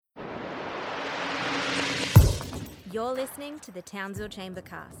You're listening to the Townsville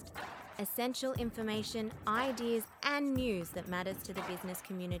Chambercast. Essential information, ideas and news that matters to the business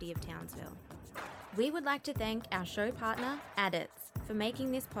community of Townsville. We would like to thank our show partner, Adits, for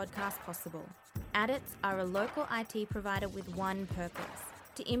making this podcast possible. Adits are a local IT provider with one purpose: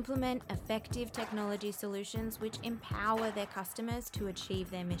 to implement effective technology solutions which empower their customers to achieve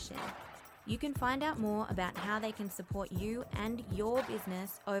their mission. You can find out more about how they can support you and your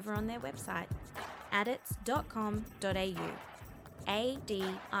business over on their website, adits.com.au.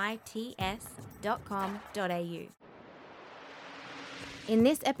 adits.com.au. In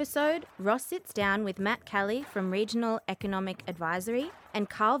this episode, Ross sits down with Matt Kelly from Regional Economic Advisory and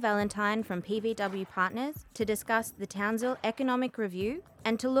Carl Valentine from PVW Partners to discuss the Townsville Economic Review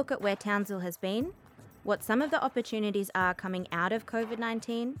and to look at where Townsville has been, what some of the opportunities are coming out of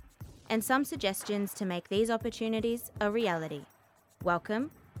COVID-19, and some suggestions to make these opportunities a reality.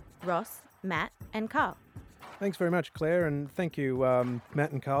 Welcome, Ross, Matt, and Carl. Thanks very much, Claire, and thank you,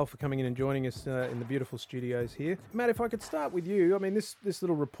 Matt and Carl, for coming in and joining us in the beautiful studios here. Matt, if I could start with you, I mean, this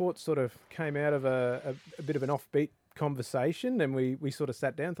little report sort of came out of a bit of an offbeat conversation, and we sort of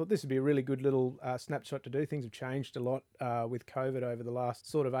sat down and thought this would be a really good little snapshot to do. Things have changed a lot with COVID over the last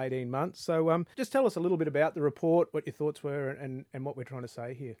sort of 18 months. So just tell us a little bit about the report, what your thoughts were, and what we're trying to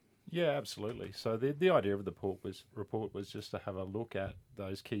say here. Yeah, absolutely. So the idea of the report was just to have a look at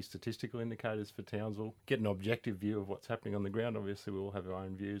those key statistical indicators for Townsville, get an objective view of what's happening on the ground. Obviously, we all have our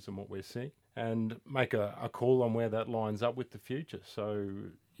own views on what we're seeing, and make a call on where that lines up with the future. So,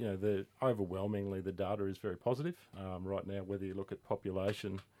 you know, overwhelmingly the data is very positive right now. Whether you look at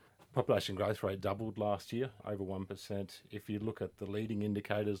population growth rate doubled last year, over 1%. If you look at the leading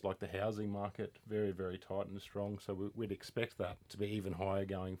indicators like the housing market, very, very tight and strong. So we'd expect that to be even higher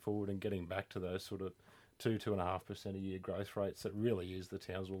going forward and getting back to those sort of 2.5% a year growth rates. That really is the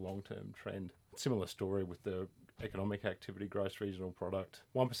Townsville long-term trend. Similar story with the economic activity gross regional product.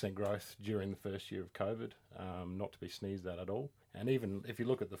 1% growth during the first year of COVID, not to be sneezed at all. And even if you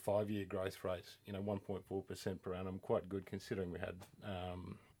look at the 5-year growth rate, 1.4% per annum, quite good considering we had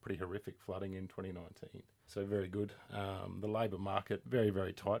pretty horrific flooding in 2019. So very good. The labour market, very,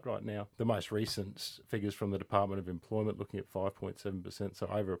 very tight right now. The most recent figures from the Department of Employment looking at 5.7%, so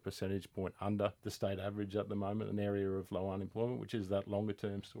over a percentage point under the state average at the moment, an area of low unemployment, which is that longer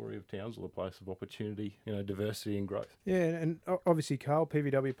term story of Townsville, a place of opportunity, diversity and growth. Yeah, and obviously, Carl,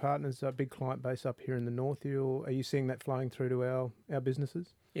 PVW Partners, a big client base up here in the north. Are you seeing that flowing through to our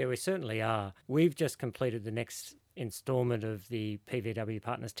businesses? Yeah, we certainly are. We've just completed the next instalment of the PVW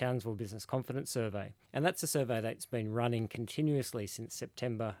Partners Townsville Business Confidence Survey. And that's a survey that's been running continuously since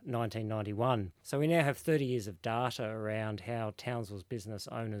September 1991. So we now have 30 years of data around how Townsville's business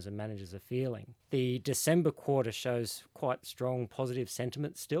owners and managers are feeling. The December quarter shows quite strong positive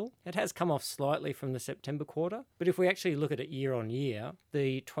sentiment still. It has come off slightly from the September quarter, but if we actually look at it year on year,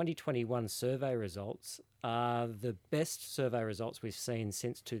 the 2021 survey results are the best survey results we've seen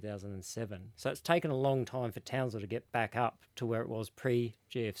since 2007. So it's taken a long time for Townsville to get back up to where it was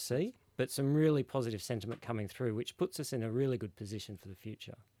pre-GFC, but some really positive sentiment coming through, which puts us in a really good position for the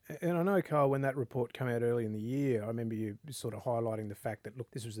future. And I know, Carl, when that report came out early in the year, I remember you sort of highlighting the fact that, look,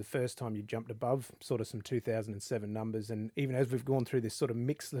 this was the first time you jumped above sort of some 2007 numbers. And even as we've gone through this sort of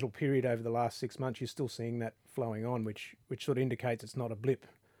mixed little period over the last 6 months, you're still seeing that flowing on, which sort of indicates it's not a blip.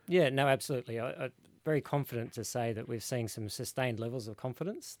 Yeah, no, absolutely. I'm very confident to say that we've seen some sustained levels of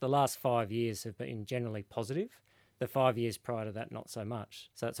confidence. The last 5 years have been generally positive. The 5 years prior to that, not so much.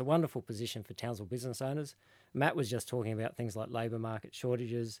 So it's a wonderful position for Townsville business owners. Matt was just talking about things like labour market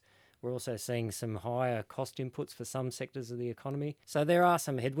shortages. We're also seeing some higher cost inputs for some sectors of the economy. So there are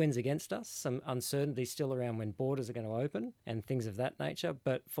some headwinds against us, some uncertainty still around when borders are going to open and things of that nature.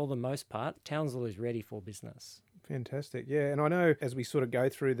 But for the most part, Townsville is ready for business. Fantastic. Yeah, and I know as we sort of go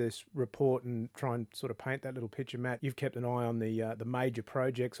through this report and try and sort of paint that little picture, Matt, you've kept an eye on the major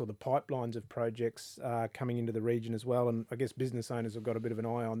projects or the pipelines of projects coming into the region as well, and I guess business owners have got a bit of an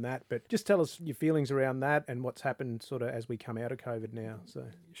eye on that. But just tell us your feelings around that and what's happened sort of as we come out of COVID now. So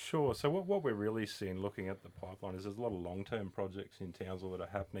Sure. So what we're really seeing looking at the pipeline is there's a lot of long-term projects in Townsville that are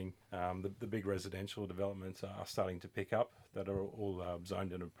happening. The big residential developments are starting to pick up that are all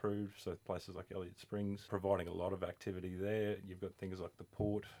zoned and approved. So places like Elliott Springs providing a lot of activity there. You've got things like the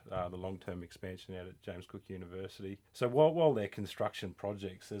port, the long-term expansion out at James Cook University. So while they're construction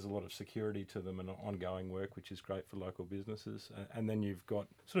projects, there's a lot of security to them and ongoing work, which is great for local businesses. And then you've got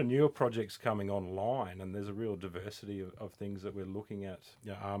sort of newer projects coming online, and there's a real diversity of things that we're looking at.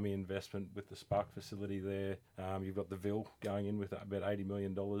 Army investment with the Spark facility there. You've got the Ville going in with about $80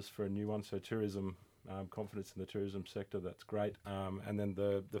 million for a new one. So tourism confidence in the tourism sector, that's great. And then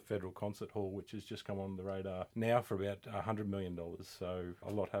the Federal Concert Hall, which has just come on the radar now for about $100 million. So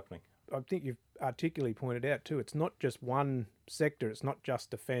a lot happening. I think you've articulately pointed out too, it's not just one sector, it's not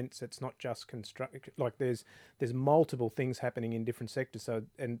just defence, it's not just construction. Like there's multiple things happening in different sectors. So,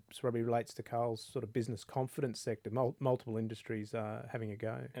 and this probably relates to Carl's sort of business confidence sector. Multiple industries are having a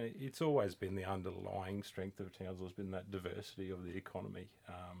go. And it's always been the underlying strength of Townsville has been that diversity of the economy.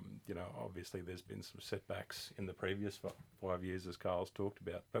 Obviously there's been some setbacks in the previous 5 years, as Carl's talked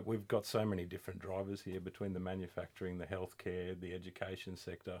about, but we've got so many different drivers here between the manufacturing, the healthcare, the education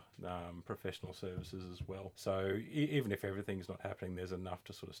sector, professional services as well. So even if everything's not happening, there's enough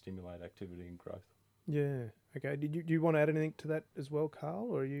to sort of stimulate activity and growth. Yeah. Okay. Do you want to add anything to that as well, Carl,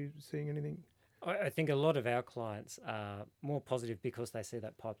 or are you seeing anything? I think a lot of our clients are more positive because they see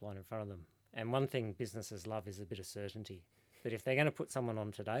that pipeline in front of them. And one thing businesses love is a bit of certainty. That if they're going to put someone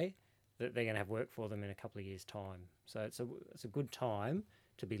on today, that they're going to have work for them in a couple of years' time. So it's a good time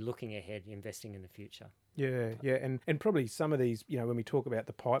to be looking ahead, investing in the future. Yeah, and probably some of these, when we talk about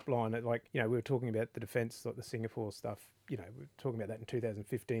the pipeline, we were talking about the defence, like the Singapore stuff, we were talking about that in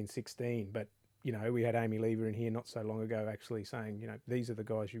 2015, 16, but we had Amy Lever in here not so long ago actually saying, these are the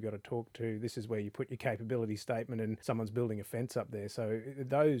guys you've got to talk to. This is where you put your capability statement and someone's building a fence up there. So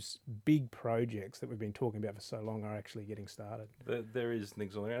those big projects that we've been talking about for so long are actually getting started. There is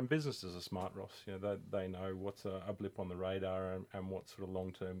things on there. And businesses are smart, Ross. They know what's a blip on the radar and what sort of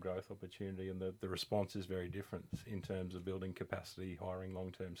long-term growth opportunity. And the response is very different in terms of building capacity, hiring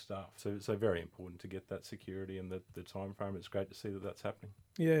long-term staff. So very important to get that security and the time frame. It's great to see that that's happening.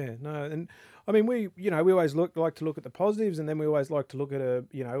 Yeah, no, and I mean we always like to look at the positives, and then we always like to look at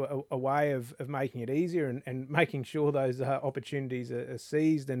a way of making it easier and making sure those opportunities are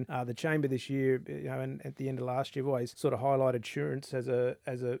seized. And the chamber this year, and at the end of last year, always sort of highlighted insurance as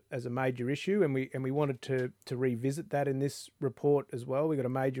a major issue, and we wanted to revisit that in this report as well. We got a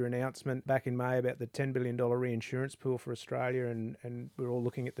major announcement back in May about the $10 billion reinsurance pool for Australia, and we're all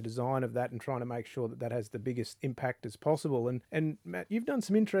looking at the design of that and trying to make sure that has the biggest impact as possible. And Matt, you've done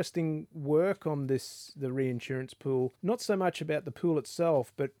some interesting work on the reinsurance pool, not so much about the pool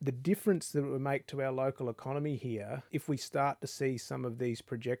itself, but the difference that it would make to our local economy here if we start to see some of these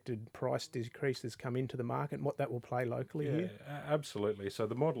projected price decreases come into the market and what that will play locally here. Absolutely. So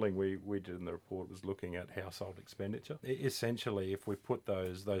the modelling we did in the report was looking at household expenditure. Essentially, if we put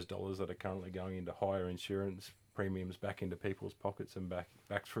those dollars that are currently going into higher insurance premiums back into people's pockets and back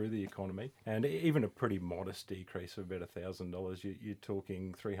through the economy, and even a pretty modest decrease of about $1,000, you're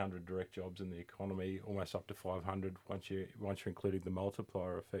talking 300 direct jobs in the economy, almost up to 500 once you're including the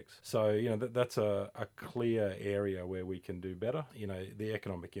multiplier effects. So that's a clear area where we can do better. The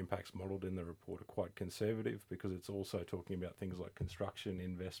economic impacts modelled in the report are quite conservative because it's also talking about things like construction,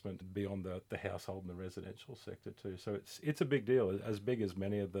 investment beyond the household and the residential sector too. So it's a big deal, as big as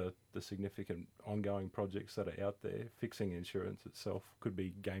many of the significant ongoing projects that are out there. Fixing insurance itself could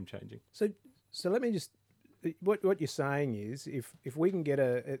be game changing. So let me just, what you're saying is if we can get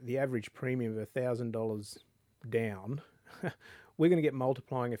the average premium of $1,000 down, we're going to get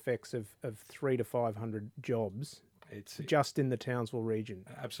multiplying effects of 300 to 500 jobs. It's just in the Townsville region.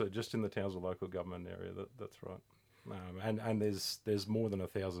 Absolutely, just in the Townsville local government area. That's right. And there's more than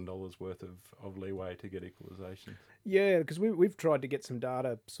 $1,000 worth of leeway to get equalisation. Yeah, because we've tried to get some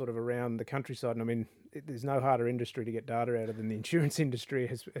data sort of around the countryside, and I mean, there's no harder industry to get data out of than the insurance industry,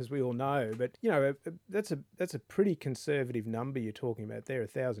 as we all know. But that's a pretty conservative number you're talking about there,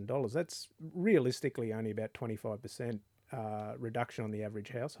 $1,000. That's realistically only about 25%. Reduction on the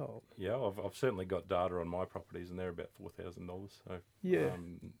average household. Yeah, I've certainly got data on my properties, and they're about $4,000. So yeah,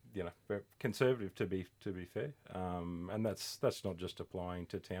 very conservative to be fair. And that's not just applying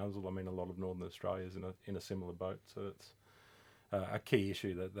to Townsville. I mean, a lot of Northern Australia is in a similar boat. So it's a key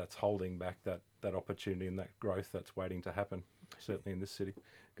issue that's holding back that opportunity and that growth that's waiting to happen, certainly in this city.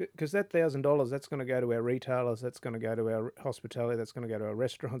 Because that $1,000, that's going to go to our retailers, that's going to go to our hospitality, that's going to go to our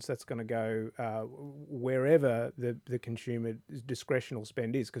restaurants, that's going to go wherever the consumer discretional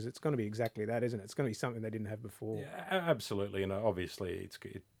spend is, because it's going to be exactly that, isn't it? It's going to be something they didn't have before. Yeah, absolutely. Obviously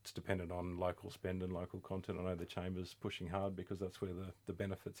it's dependent on local spend and local content. I know the Chamber's pushing hard because that's where the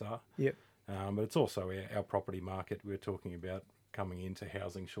benefits are. Yep. But it's also our property market we're talking about, coming into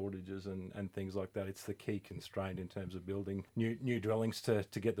housing shortages and things like that. It's the key constraint in terms of building new dwellings to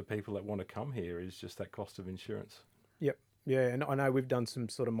get the people that want to come here is just that cost of insurance. Yep. Yeah, and I know we've done some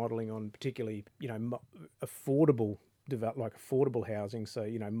sort of modelling on particularly, affordable develop like affordable housing, so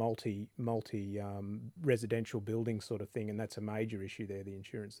multi residential building sort of thing, and that's a major issue there, the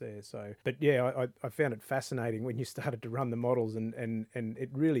insurance there. So, but yeah, I found it fascinating when you started to run the models, and it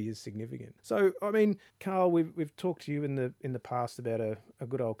really is significant. So, I mean, Carl, we've talked to you in the past about a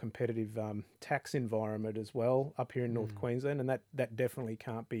good old competitive tax environment as well up here in North Queensland, and that definitely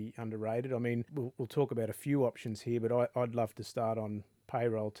can't be underrated. I mean, we'll talk about a few options here, but I'd love to start on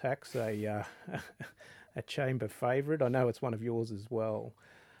payroll tax, a chamber favourite. I know it's one of yours as well.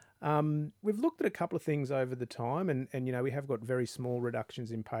 We've looked at a couple of things over the time, and we have got very small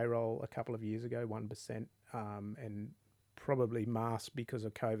reductions in payroll a couple of years ago, 1%, and probably masked because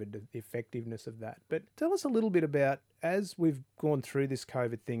of COVID, the effectiveness of that. But tell us a little bit about, as we've gone through this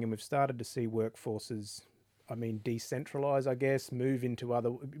COVID thing and we've started to see workforces, decentralise, I guess, move into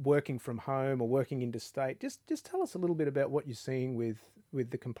other, working from home or working interstate. Just tell us a little bit about what you're seeing with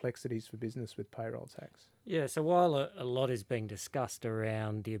the complexities for business with payroll tax. Yeah, so while a lot is being discussed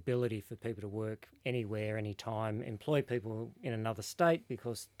around the ability for people to work anywhere, anytime, employ people in another state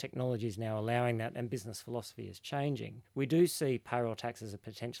because technology is now allowing that and business philosophy is changing, we do see payroll tax as a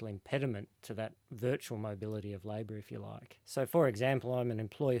potential impediment to that virtual mobility of labour, if you like. So, for example, I'm an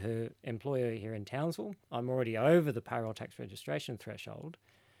employer here in Townsville. I'm already over the payroll tax registration threshold.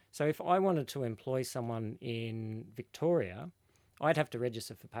 So if I wanted to employ someone in Victoria, I'd have to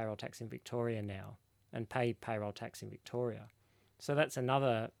register for payroll tax in Victoria now and pay payroll tax in Victoria. So that's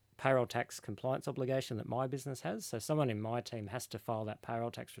another payroll tax compliance obligation that my business has. So someone in my team has to file that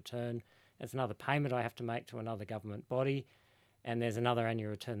payroll tax return. It's another payment I have to make to another government body, and there's another annual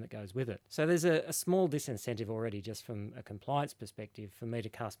return that goes with it. So there's a small disincentive already just from a compliance perspective for me to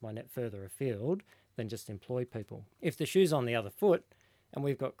cast my net further afield than just employ people. If the shoe's on the other foot, and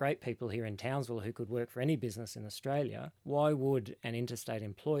we've got great people here in Townsville who could work for any business in Australia, why would an interstate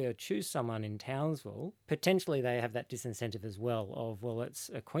employer choose someone in Townsville? Potentially they have that disincentive as well of, well, it's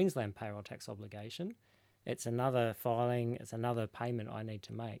a Queensland payroll tax obligation. It's another filing, it's another payment I need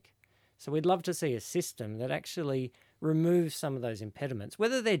to make. So we'd love to see a system that actually removes some of those impediments,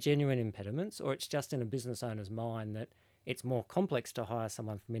 whether they're genuine impediments or it's just in a business owner's mind that it's more complex to hire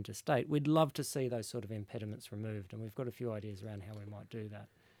someone from interstate. We'd love to see those sort of impediments removed, and we've got a few ideas around how we might do that.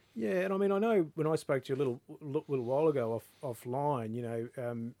 Yeah, and I know when I spoke to you a little while ago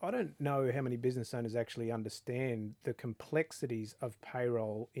offline, I don't know how many business owners actually understand the complexities of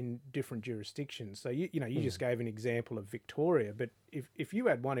payroll in different jurisdictions. So you just gave an example of Victoria, but if you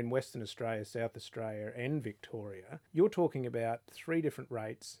had one in Western Australia, South Australia, and Victoria, you're talking about 3 different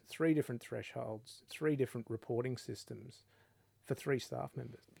rates, 3 different thresholds, 3 different reporting systems for 3 staff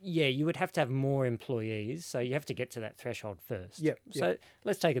members. Yeah, you would have to have more employees, so you have to get to that threshold first. Yep. So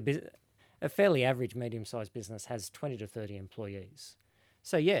let's take a fairly average medium-sized business has 20 to 30 employees.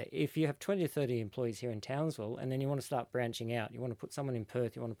 So yeah, if you have 20 to 30 employees here in Townsville and then you want to start branching out, you want to put someone in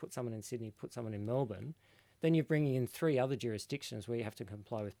Perth, you want to put someone in Sydney, put someone in Melbourne, then you're bringing in 3 other jurisdictions where you have to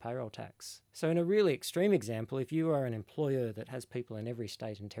comply with payroll tax. So in a really extreme example, if you are an employer that has people in every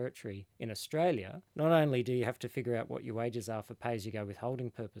state and territory in Australia, not only do you have to figure out what your wages are for pay-as-you-go withholding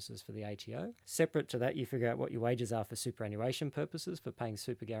purposes for the ATO, separate to that you figure out what your wages are for superannuation purposes for paying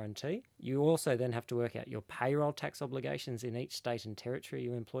super guarantee. You also then have to work out your payroll tax obligations in each state and territory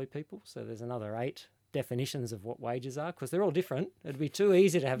you employ people. So there's another 8 definitions of what wages are, because they're all different. It'd be too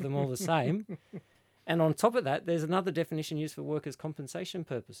easy to have them all the same. And on top of that, there's another definition used for workers' compensation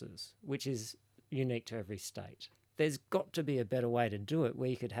purposes, which is unique to every state. There's got to be a better way to do it where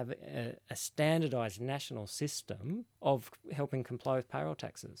you could have a standardised national system of helping comply with payroll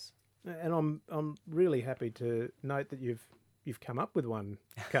taxes. And I'm really happy to note that you've come up with one,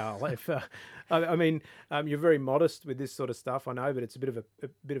 Carl. You're very modest with this sort of stuff, I know, but it's a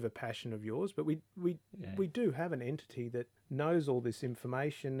bit of a passion of yours. But we do have an entity that knows all this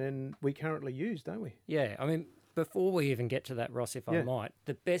information, and we currently use, don't we? Yeah, before we even get to that, Ross, if I might,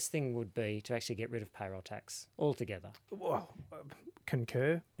 the best thing would be to actually get rid of payroll tax altogether. Well,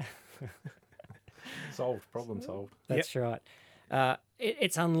 concur. Solved, problem solved. That's right.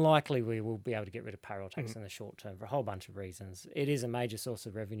 It's unlikely we will be able to get rid of payroll tax in the short term for a whole bunch of reasons. It is a major source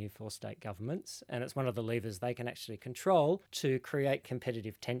of revenue for state governments, and it's one of the levers they can actually control to create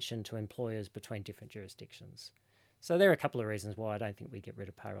competitive tension to employers between different jurisdictions. So there are a couple of reasons why I don't think we get rid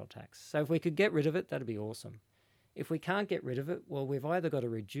of payroll tax. So if we could get rid of it, that'd be awesome. If we can't get rid of it, well, we've either got to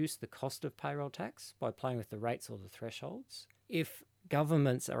reduce the cost of payroll tax by playing with the rates or the thresholds. If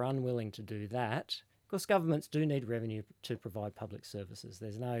governments are unwilling to do that, Because governments do need revenue to provide public services.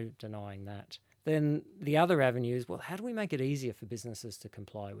 There's no denying that. Then the other avenue is, well, how do we make it easier for businesses to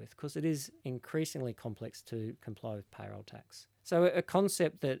comply with? Because it is increasingly complex to comply with payroll tax. So a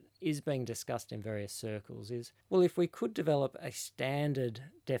concept that is being discussed in various circles is, well, if we could develop a standard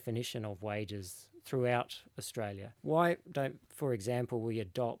definition of wages throughout Australia, why don't, for example, we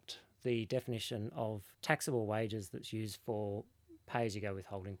adopt the definition of taxable wages that's used for pay-as-you-go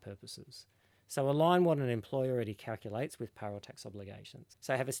withholding purposes? So align what an employer already calculates with payroll tax obligations.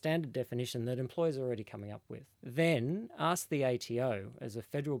 So have a standard definition that employers are already coming up with. Then ask the ATO as a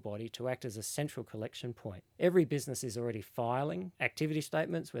federal body to act as a central collection point. Every business is already filing activity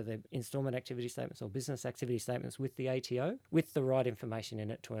statements, whether instalment activity statements or business activity statements, with the ATO, with the right information in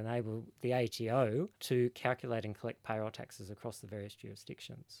it to enable the ATO to calculate and collect payroll taxes across the various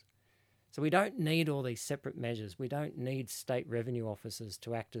jurisdictions. So we don't need all these separate measures. We don't need state revenue officers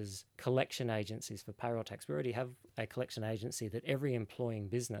to act as collection agencies for payroll tax. We already have a collection agency that every employing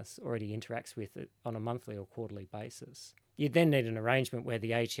business already interacts with it on a monthly or quarterly basis. You'd then need an arrangement where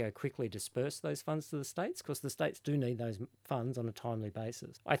the ATO quickly disperse those funds to the states, because the states do need those funds on a timely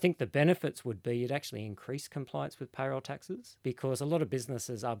basis. I think the benefits would be you'd actually increase compliance with payroll taxes, because a lot of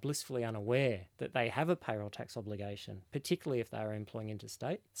businesses are blissfully unaware that they have a payroll tax obligation, particularly if they are employing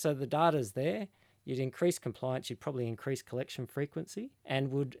interstate. So the data's there. You'd increase compliance, you'd probably increase collection frequency, and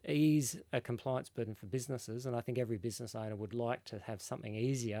would ease a compliance burden for businesses. And I think every business owner would like to have something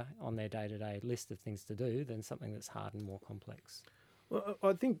easier on their day-to-day list of things to do than something that's hard and more complex. Well,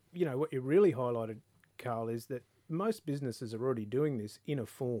 I think, what you really highlighted, Carl, is that most businesses are already doing this in a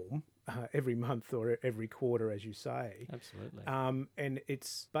form every month or every quarter, as you say. Absolutely. And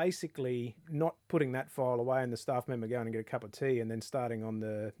it's basically not putting that file away and the staff member going and get a cup of tea and then starting on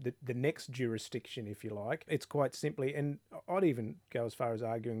the next jurisdiction, if you like. It's quite simply, and I'd even go as far as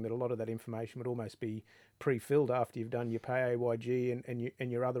arguing that a lot of that information would almost be pre-filled after you've done your PAYG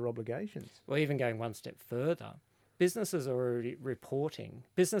and your other obligations. Well, even going one step further, businesses are already reporting.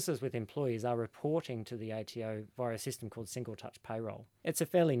 Businesses with employees are reporting to the ATO via a system called Single Touch Payroll. It's a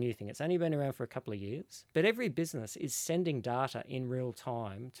fairly new thing. It's only been around for a couple of years. But every business is sending data in real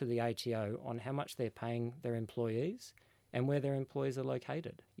time to the ATO on how much they're paying their employees and where their employees are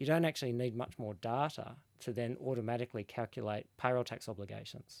located. You don't actually need much more data to then automatically calculate payroll tax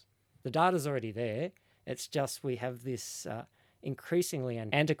obligations. The data's already there. It's just we have this increasingly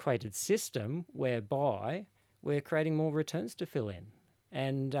antiquated system whereby we're creating more returns to fill in.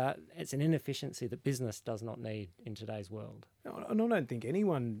 And it's an inefficiency that business does not need in today's world. And I don't think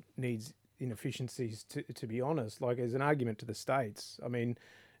anyone needs inefficiencies, to be honest. Like, as an argument to the states, I mean,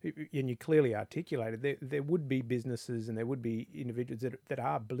 and you clearly articulated, there would be businesses and there would be individuals that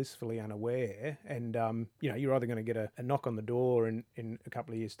are blissfully unaware, and you're either going to get a knock on the door in a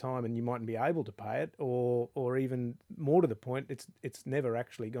couple of years' time and you mightn't be able to pay it, or even more to the point, it's never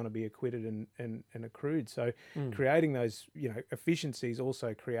actually going to be acquitted and accrued. So creating those efficiencies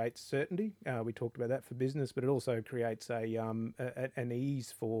also creates certainty. We talked about that for business, but it also creates an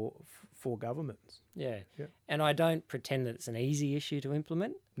ease for governments. Yeah. And I don't pretend that it's an easy issue to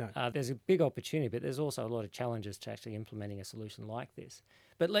implement. No. There's a big opportunity, but there's also a lot of challenges to actually implementing a solution like this.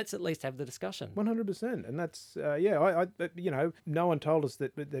 But let's at least have the discussion. 100%. And that's, no one told us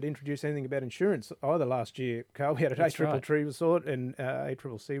that introduced anything about insurance either last year, Carl. We had an ACCC resort and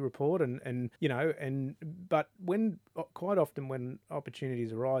ACCC report but quite often when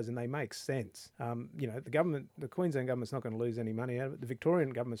opportunities arise and they make sense, the Queensland government's not going to lose any money out of it. The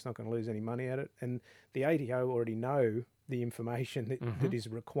Victorian government's not going to lose any money out of it. And the ATO already know the information that is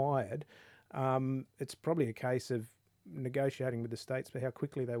required. It's probably a case of negotiating with the states for how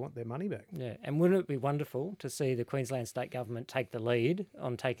quickly they want their money back. Yeah, and wouldn't it be wonderful to see the Queensland State Government take the lead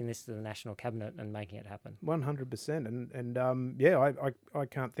on taking this to the National Cabinet and making it happen? 100%. I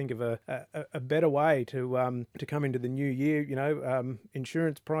can't think of a better way to come into the new year.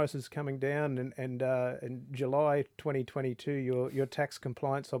 Insurance prices coming down, and in July 2022, your tax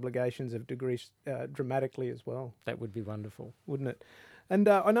compliance obligations have decreased dramatically as well. That would be wonderful, wouldn't it? And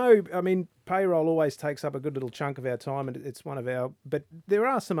I know, payroll always takes up a good little chunk of our time, and it's one of but there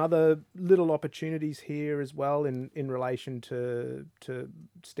are some other little opportunities here as well in relation to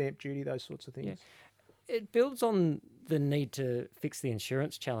stamp duty, those sorts of things. Yeah. It builds on the need to fix the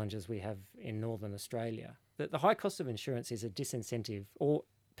insurance challenges we have in Northern Australia. That the high cost of insurance is a disincentive, or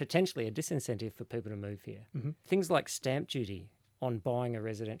potentially a disincentive, for people to move here. Mm-hmm. Things like stamp duty on buying a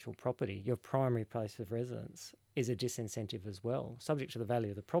residential property, your primary place of residence, is a disincentive as well. Subject to the value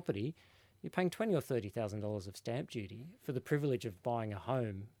of the property, you're paying $20,000 or $30,000 of stamp duty for the privilege of buying a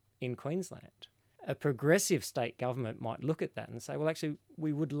home in Queensland. A progressive state government might look at that and say, well, actually,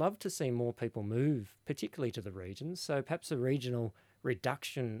 we would love to see more people move, particularly to the regions. So perhaps a regional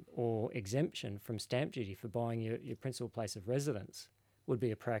reduction or exemption from stamp duty for buying your principal place of residence would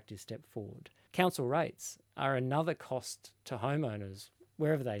be a proactive step forward. Council rates are another cost to homeowners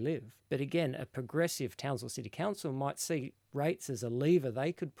wherever they live. But again, a progressive Townsville City Council might see rates as a lever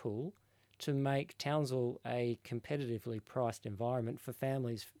they could pull to make Townsville a competitively priced environment for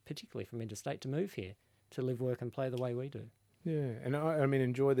families, particularly from interstate, to move here, to live, work and play the way we do. Yeah, and I mean,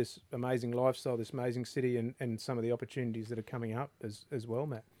 enjoy this amazing lifestyle, this amazing city, and some of the opportunities that are coming up as well,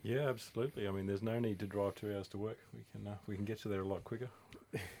 Matt. Yeah, absolutely. I mean, there's no need to drive 2 hours to work. We can get you there a lot quicker.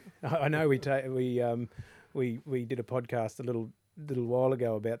 I know we did a podcast a little while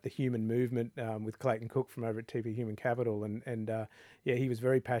ago about the human movement with Clayton Cook from over at TP Human Capital, and he was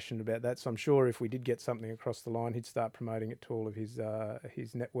very passionate about that. So I'm sure if we did get something across the line, he'd start promoting it to all of his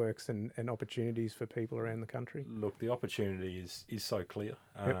networks and opportunities for people around the country. Look, the opportunity is so clear.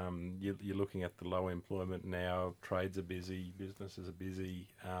 Yep. You're looking at the low employment now. Trades are busy, businesses are busy.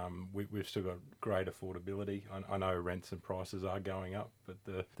 We've still got great affordability. I know rents and prices are going up, but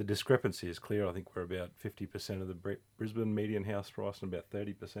the discrepancy is clear. I think we're about 50% of the Brisbane median house price and about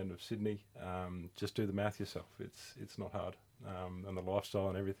 30% of Sydney. Just do the math yourself. It's not hard, and the lifestyle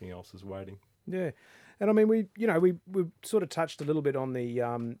and everything else is waiting. Yeah, and I mean we sort of touched a little bit on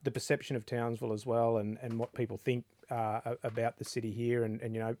the perception of Townsville as well, and what people think about the city here,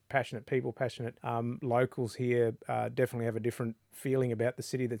 and passionate people, passionate locals here definitely have a different feeling about the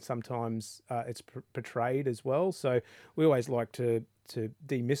city that sometimes it's portrayed as well. So we always like to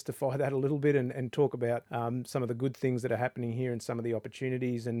demystify that a little bit and talk about some of the good things that are happening here and some of the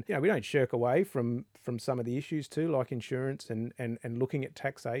opportunities. And we don't shirk away from some of the issues too, like insurance and looking at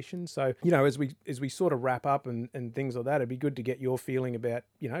taxation. So as we sort of wrap up and things like that, it'd be good to get your feeling about,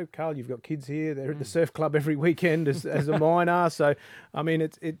 Carl, you've got kids here, they're at the surf club every weekend as a mine are. So I mean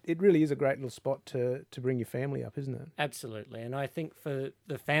it really is a great little spot to bring your family up, isn't it? Absolutely. And I think for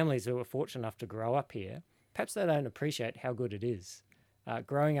the families who are fortunate enough to grow up here, perhaps they don't appreciate how good it is.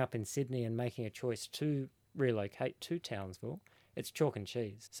 Growing up in Sydney and making a choice to relocate to Townsville, it's chalk and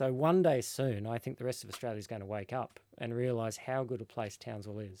cheese. So one day soon, I think the rest of Australia is going to wake up and realise how good a place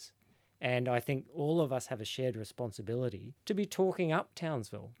Townsville is. And I think all of us have a shared responsibility to be talking up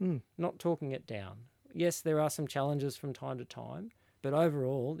Townsville, not talking it down. Yes, there are some challenges from time to time, but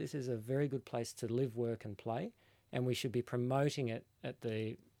overall, this is a very good place to live, work and play, and we should be promoting it at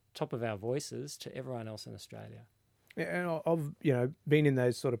the top of our voices to everyone else in Australia. And I've been in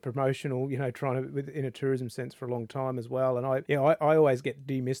those sort of promotional, trying to in a tourism sense for a long time as well. And I always get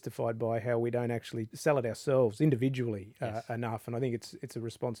demystified by how we don't actually sell it ourselves individually enough. And I think it's a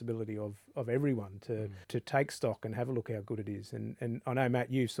responsibility of everyone to take stock and have a look how good it is. And I know,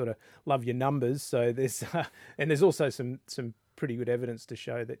 Matt, you sort of love your numbers, so there's also some pretty good evidence to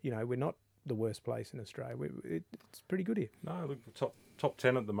show that we're not the worst place in Australia. It's pretty good here. No, look, top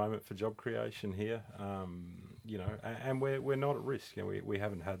 10 at the moment for job creation here. And we're not at risk. We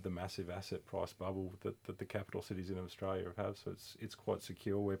haven't had the massive asset price bubble that the capital cities in Australia have had. So it's quite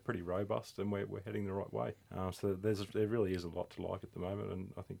secure. We're pretty robust, and we're heading the right way. So there really is a lot to like at the moment.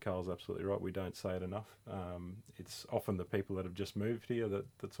 And I think Carl's absolutely right. We don't say it enough. It's often the people that have just moved here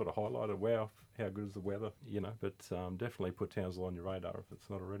that sort of highlighted, wow, how good is the weather? But definitely put Townsville on your radar if it's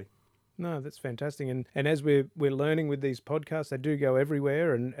not already. No, that's fantastic, and as we're learning with these podcasts, they do go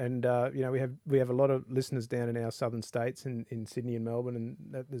everywhere, and we have a lot of listeners down in our southern states, in Sydney and Melbourne, and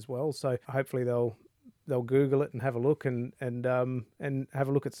that as well. So hopefully they'll Google it and have a look and have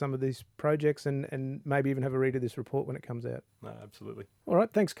a look at some of these projects and maybe even have a read of this report when it comes out. No, absolutely. All right,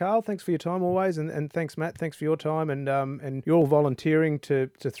 thanks, Carl. Thanks for your time always, and thanks, Matt. Thanks for your time, and you're all volunteering to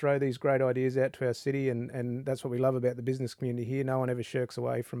throw these great ideas out to our city, and that's what we love about the business community here. No one ever shirks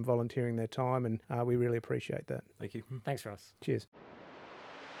away from volunteering their time, and we really appreciate that. Thank you. Thanks, Ross. Cheers.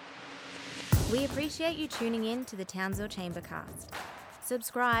 We appreciate you tuning in to the Townsville Chambercast.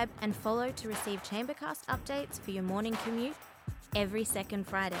 Subscribe and follow to receive Chambercast updates for your morning commute every second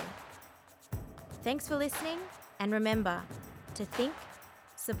Friday. Thanks for listening, and remember to think,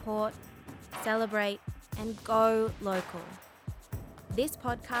 support, celebrate, and go local. This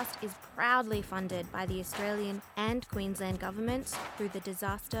podcast is proudly funded by the Australian and Queensland governments through the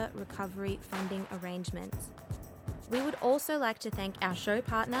Disaster Recovery Funding Arrangements. We would also like to thank our show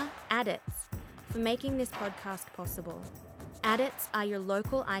partner, Adits, for making this podcast possible. Adits are your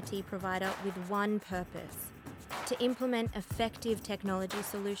local IT provider with one purpose: to implement effective technology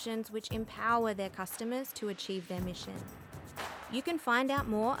solutions which empower their customers to achieve their mission. You can find out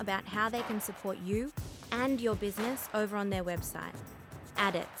more about how they can support you and your business over on their website,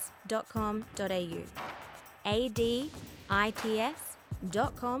 adits.com.au. adits.com.au.